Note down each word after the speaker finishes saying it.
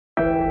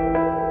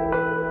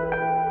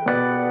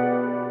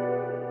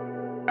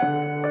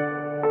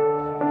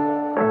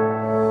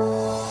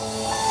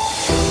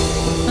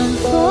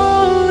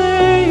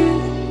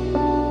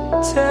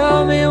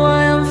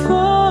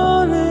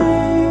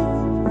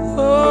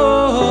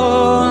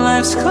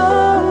life's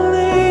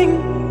calling,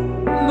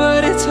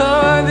 but it's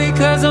hard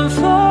because I'm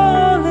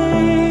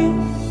falling.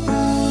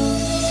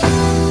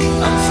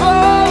 I'm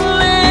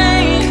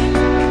falling.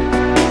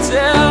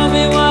 Tell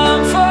me why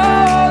I'm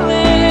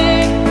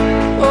falling.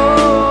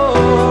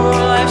 Oh,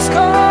 life's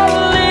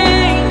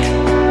calling,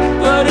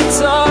 but it's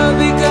hard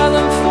because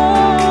I'm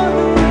falling.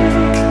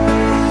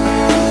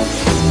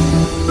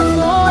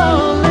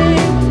 Falling,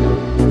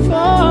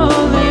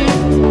 falling,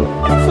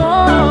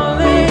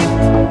 falling,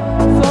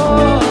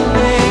 falling,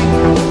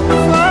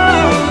 falling,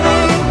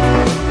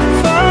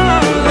 falling,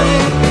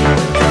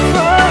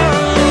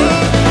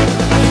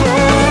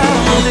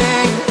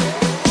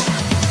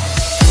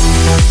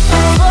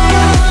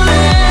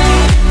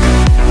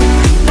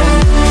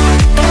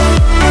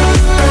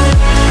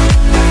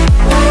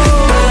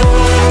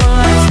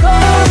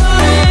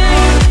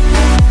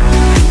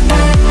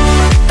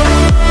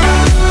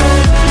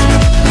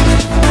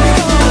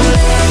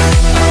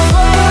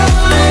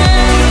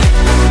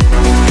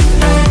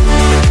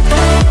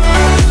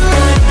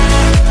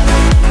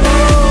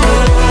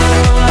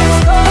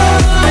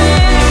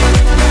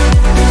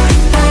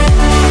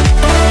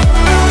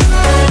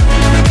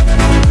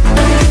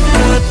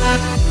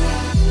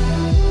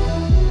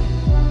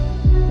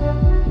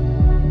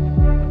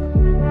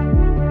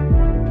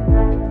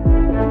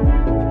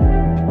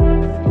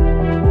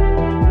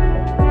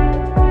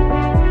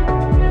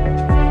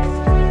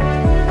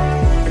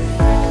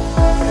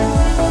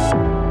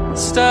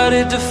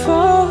 started to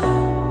fall,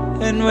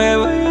 and where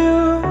were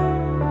you?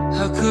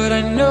 How could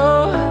I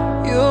know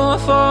you were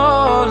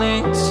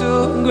falling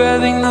too?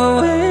 Grabbing the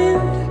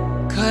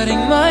wind,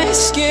 cutting my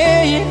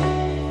skin,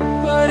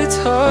 but it's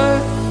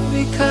hard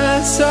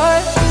because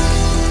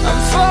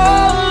I'm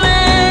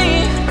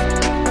falling.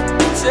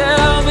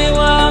 Tell me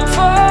why I'm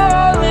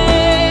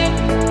falling.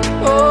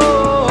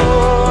 Oh,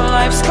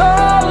 life's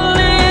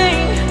calling,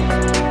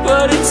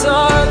 but it's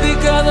hard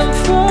because I'm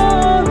falling.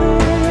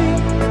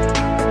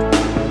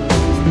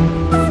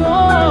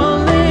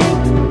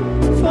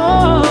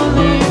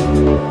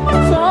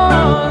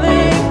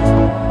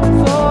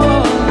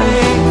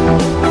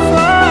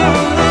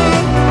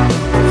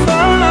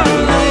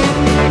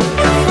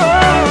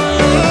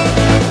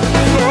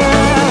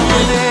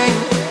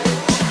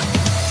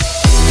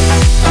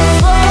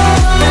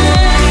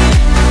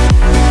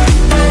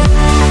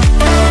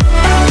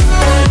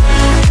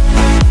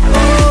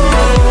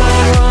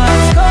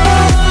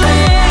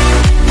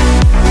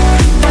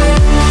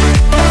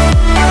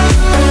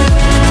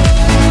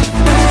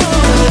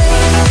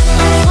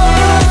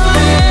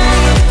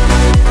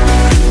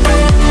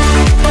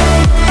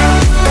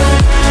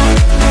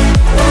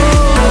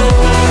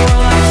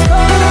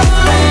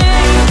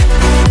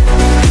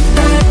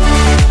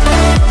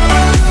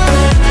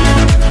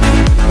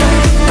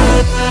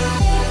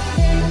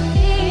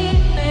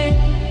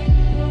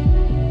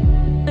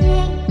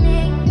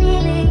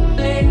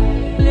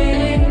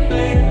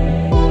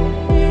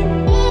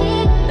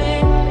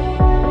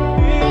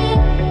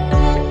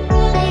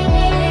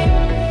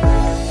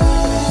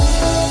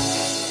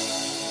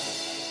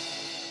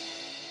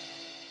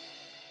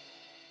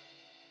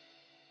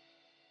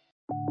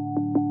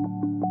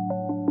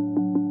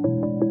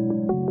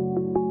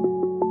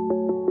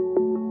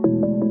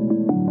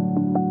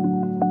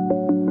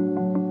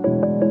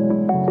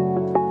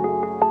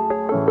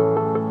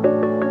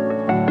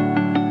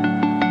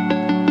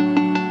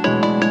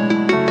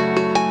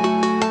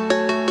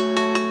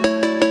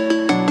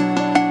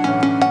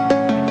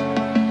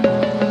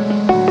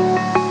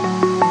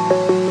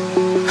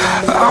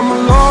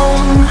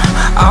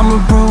 I'm a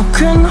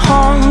broken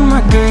home.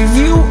 I gave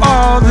you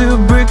all the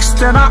bricks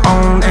that I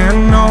own and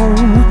know.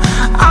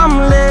 I'm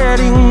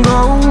letting go.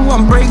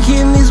 I'm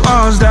breaking these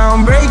walls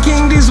down,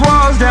 breaking these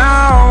walls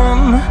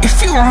down.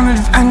 If you want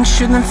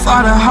adventure, then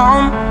fly to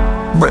home.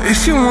 But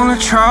if you wanna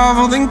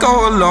travel, then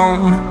go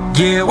alone.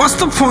 Yeah, what's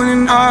the point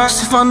in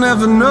us if I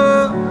never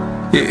know?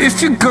 Yeah,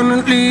 if you're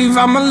gonna leave,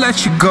 I'ma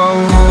let you go.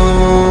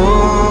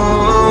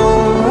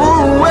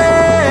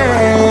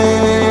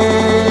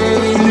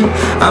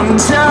 I'm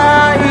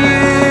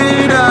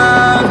tired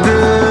of the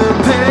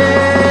pain.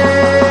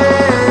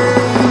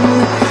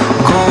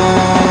 Go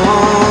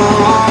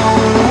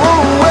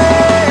away.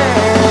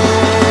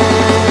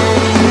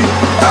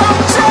 I'm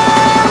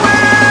tired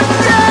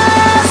of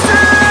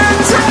yesterday.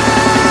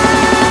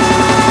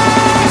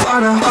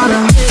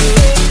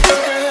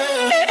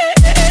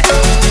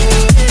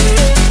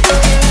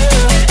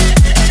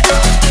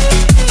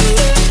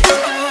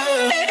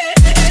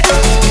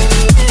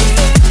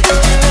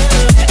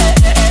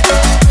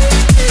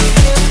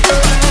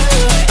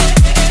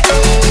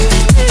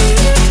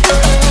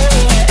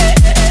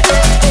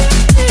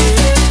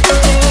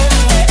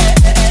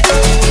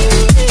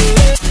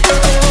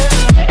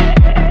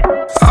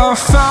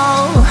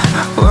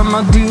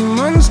 My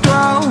demons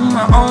dwell,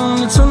 my own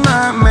little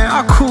nightmare,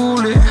 I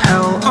call it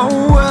hell,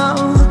 oh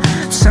well.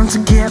 It's time to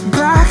get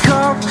back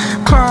up,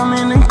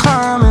 climbing and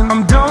climbing.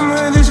 I'm done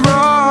with this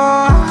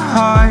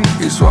ride,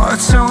 is what I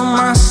tell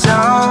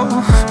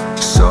myself,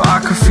 so I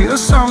could feel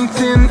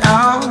something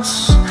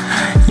else.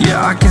 Yeah,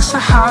 Yeah, I guess I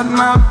had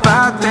my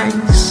bad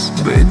days,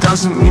 but it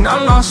doesn't mean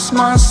I lost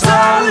my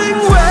style. Darling,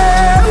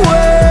 where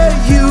were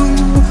you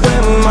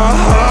when my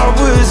heart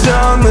was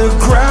on the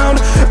ground?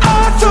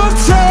 I thought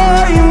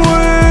time